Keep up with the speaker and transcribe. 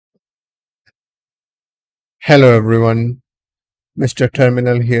Hello everyone, Mr.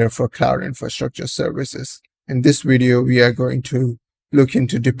 Terminal here for Cloud Infrastructure Services. In this video, we are going to look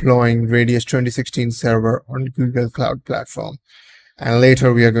into deploying Radius 2016 server on Google Cloud Platform. And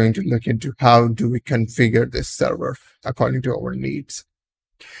later we are going to look into how do we configure this server according to our needs.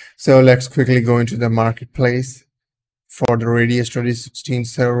 So let's quickly go into the marketplace for the Radius 2016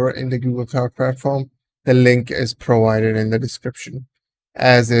 server in the Google Cloud Platform. The link is provided in the description,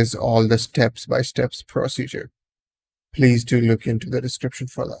 as is all the step-by-step procedure. Please do look into the description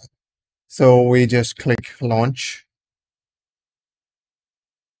for that. So we just click launch.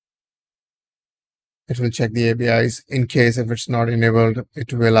 It will check the APIs. In case if it's not enabled,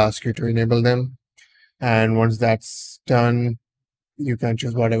 it will ask you to enable them. And once that's done, you can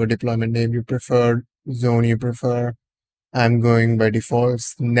choose whatever deployment name you prefer, zone you prefer. I'm going by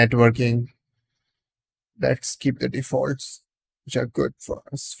defaults, networking. Let's keep the defaults, which are good for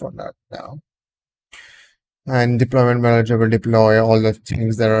us for now. And deployment manager will deploy all the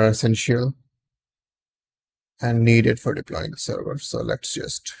things that are essential and needed for deploying the server. So let's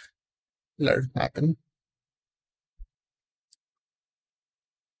just let it happen.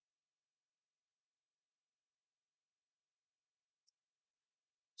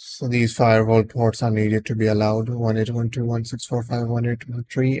 So these firewall ports are needed to be allowed: 181.2.168.45,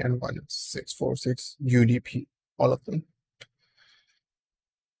 181.3, and 1.646 UDP, all of them.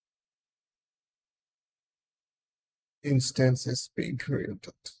 Instance is being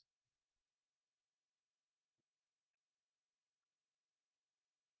created.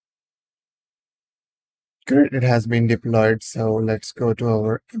 Great, it has been deployed. So let's go to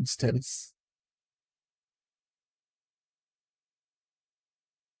our instance.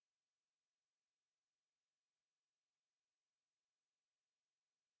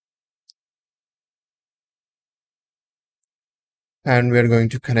 And we're going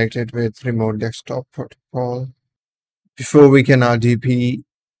to connect it with remote desktop protocol. Before we can RDP,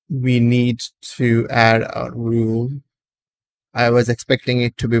 we need to add a rule. I was expecting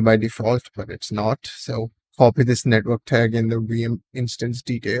it to be by default, but it's not. So copy this network tag in the VM instance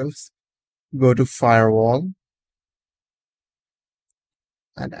details. Go to firewall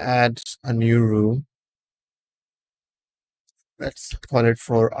and add a new rule. Let's call it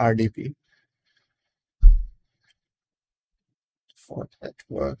for RDP. For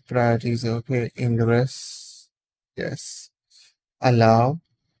network priorities, okay. Ingress, yes. Allow.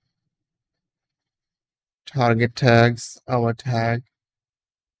 Target tags, our tag.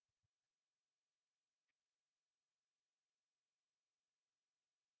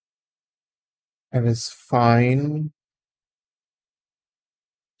 That is fine.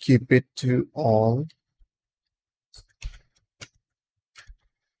 Keep it to all.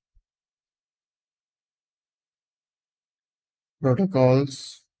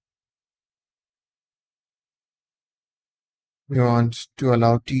 Protocols. We want to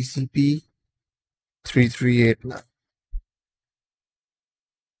allow TCP 3389.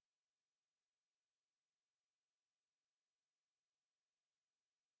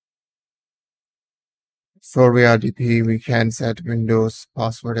 For RDP, we can set Windows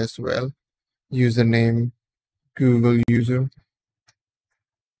password as well. Username, Google user.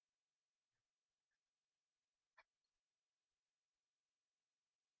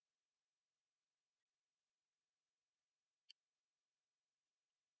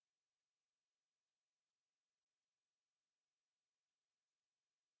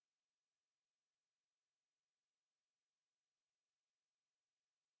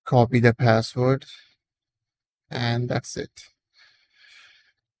 Copy the password, and that's it.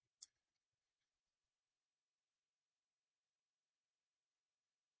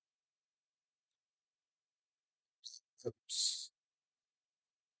 Oops.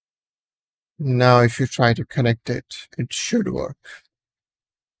 Now, if you try to connect it, it should work.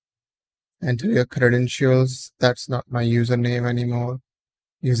 Enter your credentials. That's not my username anymore.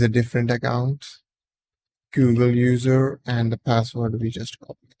 Use a different account. Google user, and the password we just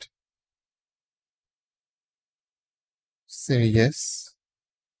copied. Say yes.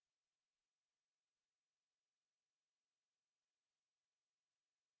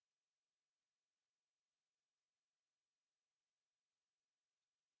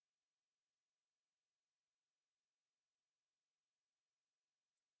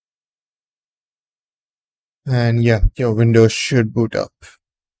 And yeah, your Windows should boot up.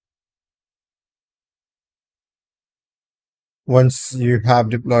 Once you have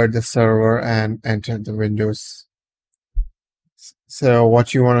deployed the server and entered the Windows. So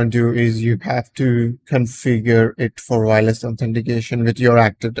what you want to do is you have to configure it for wireless authentication with your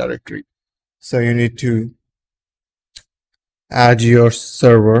Active Directory. So you need to add your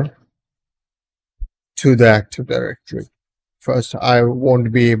server to the Active Directory. First, I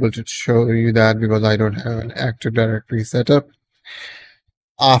won't be able to show you that because I don't have an Active Directory set up.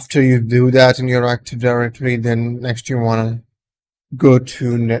 After you do that in your Active Directory, then next you want to go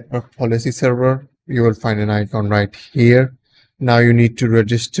to Network Policy Server. You will find an icon right here. Now you need to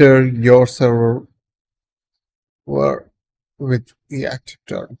register your server with the Active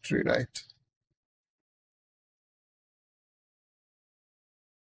Directory, right?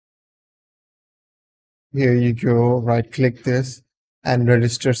 Here you go, right click this and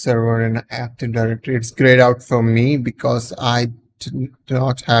register server in Active Directory. It's grayed out for me because I do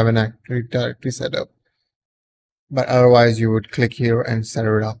not have an Active Directory set up. But otherwise you would click here and set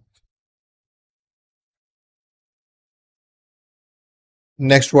it up.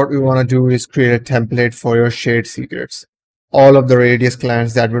 Next, what we want to do is create a template for your shared secrets. All of the Radius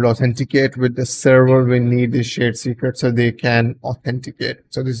clients that will authenticate with the server will need this shared secret so they can authenticate.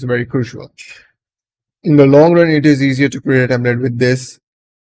 So this is very crucial. In the long run, it is easier to create a template with this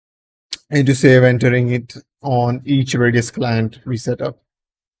and to save entering it on each Radius client we set up.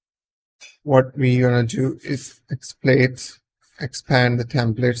 What we're going to do is expand the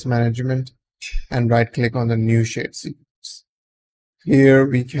templates management and right click on the new shared secrets. Here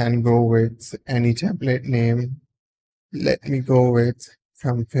we can go with any template name. Let me go with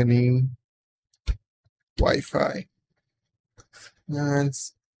company Wi-Fi and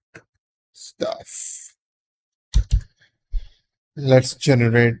stuff. Let's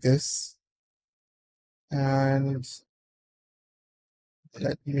generate this and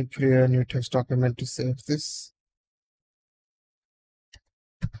let me create a new text document to save this.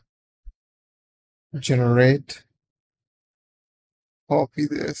 Generate, copy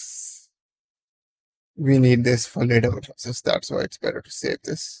this. We need this for later purposes, that's why it's better to save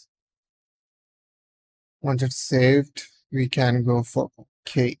this. Once it's saved, we can go for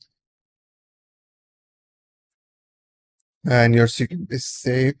OK. And your secret is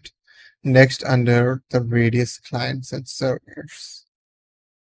saved. Next, under the Radius clients and servers,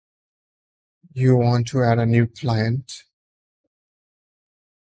 you want to add a new client.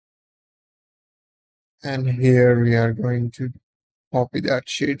 And here we are going to copy that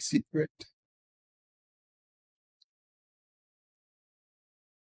shared secret.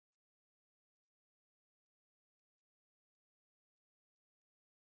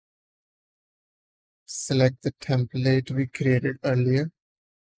 Select the template we created earlier,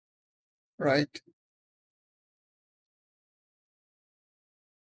 right?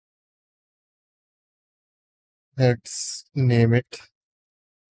 Let's name it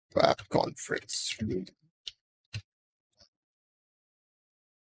PAP conference.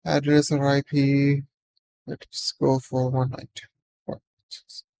 Address or IP, let's go for 192.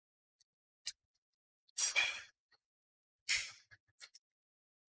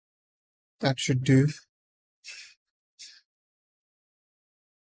 That should do.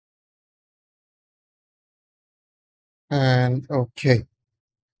 And okay,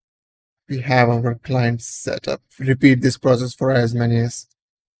 we have our client set up. Repeat this process for as many as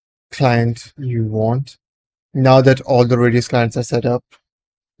client you want. Now that all the Radius clients are set up,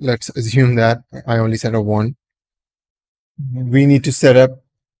 let's assume that I only set up one. We need to set up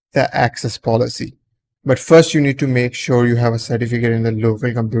the access policy. But first you need to make sure you have a certificate in the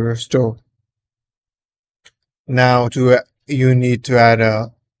local computer store. Now you need to add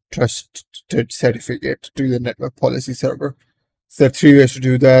a trusted certificate to the network policy server. So there are 3 ways to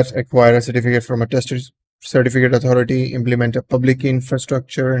do that: acquire a certificate from a trusted certificate authority, implement a public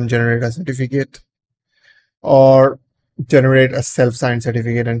infrastructure and generate a certificate, or generate a self-signed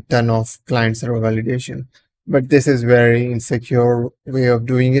certificate and turn off client server validation. But this is very insecure way of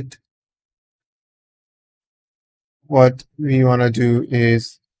doing it. What we want to do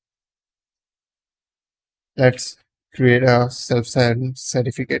is let's create a self-signed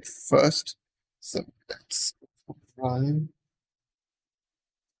certificate first. So let's run.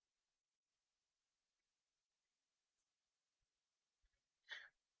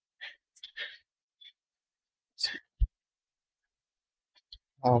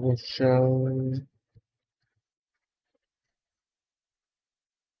 PowerShell.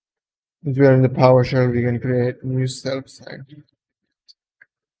 If we are in the PowerShell, we can create new self-signed.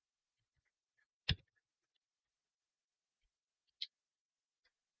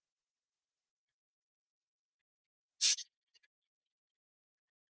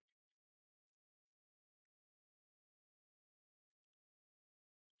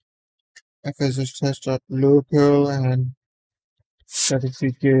 fssh.local and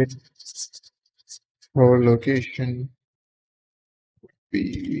certificate for location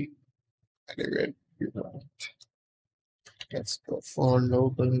be anywhere you want. Let's go for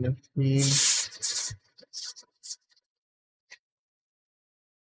local name.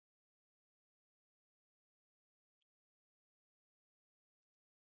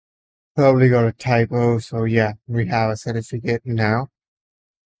 Probably got a typo, so yeah, we have a certificate now.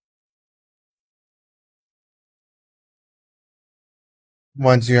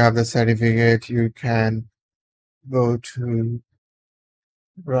 Once you have the certificate, you can go to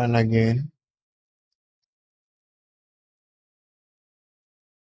run again.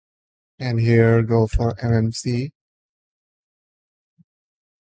 And here go for MMC,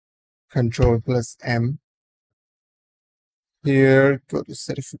 Control plus M. Here go to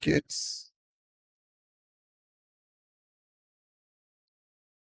certificates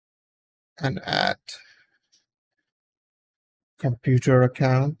and add computer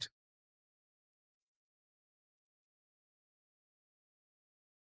account.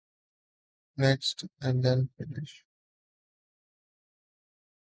 Next, and then finish.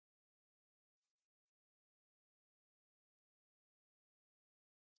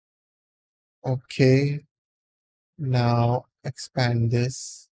 Okay, now expand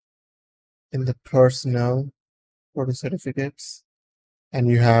this in the personal photo certificates, and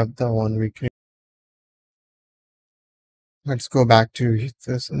you have the one we created. Let's go back to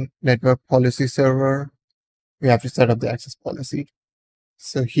this network policy server. We have to set up the access policy.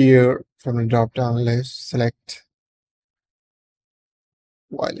 So here from the drop down list, select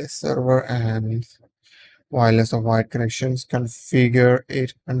wireless server and wireless or wired connections, configure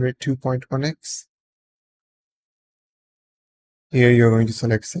 802.1x. Here you're going to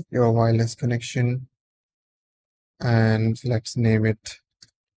select secure wireless connection, and let's name it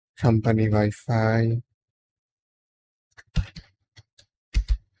company Wi-Fi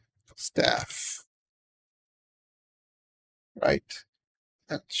staff. Right,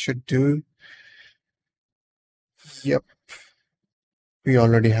 that should do. Yep, we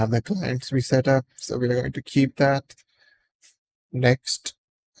already have the clients we set up, so we're going to keep that. Next,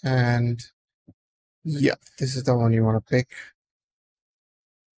 and yeah, this is the one you want to pick.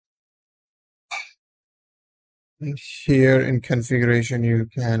 And here in configuration, you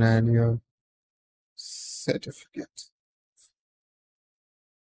can add your certificate.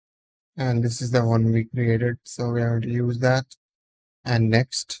 And this is the one we created, so we are going to use that. And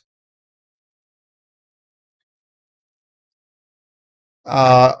next,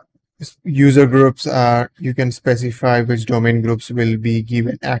 user groups are, you can specify which domain groups will be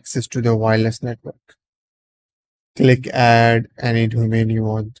given access to the wireless network. Click add any domain you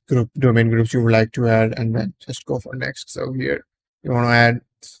want, domain groups you would like to add, and then just go for next. So here you want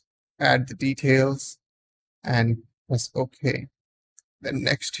to add the details and press OK. Then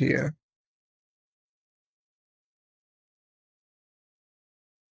next here.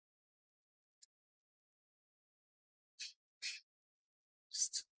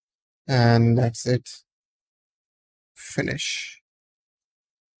 And that's it. Finish.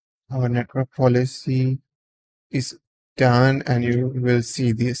 Our network policy is done, and you will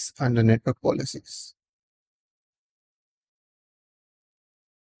see this under network policies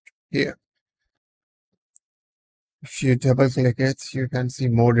here. If you double click it, you can see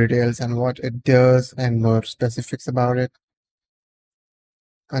more details and what it does and more specifics about it.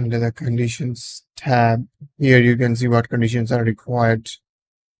 Under the conditions tab, here you can see what conditions are required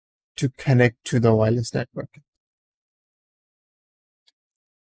to connect to the wireless network.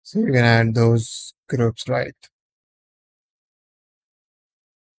 So you can add those groups, right?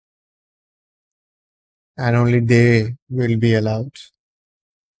 And only they will be allowed.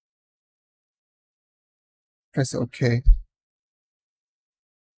 Press OK.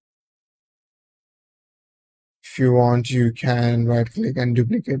 If you want, you can right click and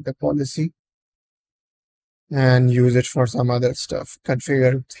duplicate the policy and use it for some other stuff.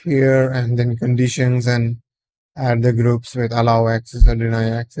 Configure it here, and then conditions, and add the groups with allow access or deny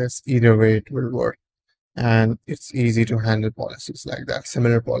access. Either way it will work, and it's easy to handle policies like that,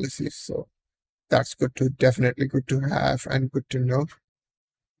 similar policies. So that's good to, definitely good to have and good to know.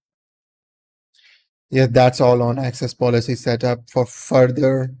 Yeah, that's all on access policy setup. For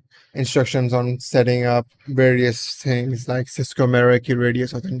further instructions on setting up various things like Cisco Meraki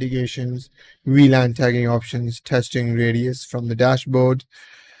radius authentications, VLAN tagging options, testing radius from the dashboard,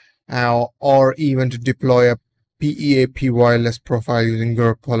 or even to deploy a PEAP wireless profile using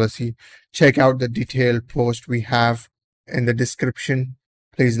group policy, check out the detailed post we have in the description.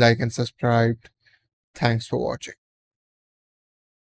 Please like and subscribe. Thanks for watching.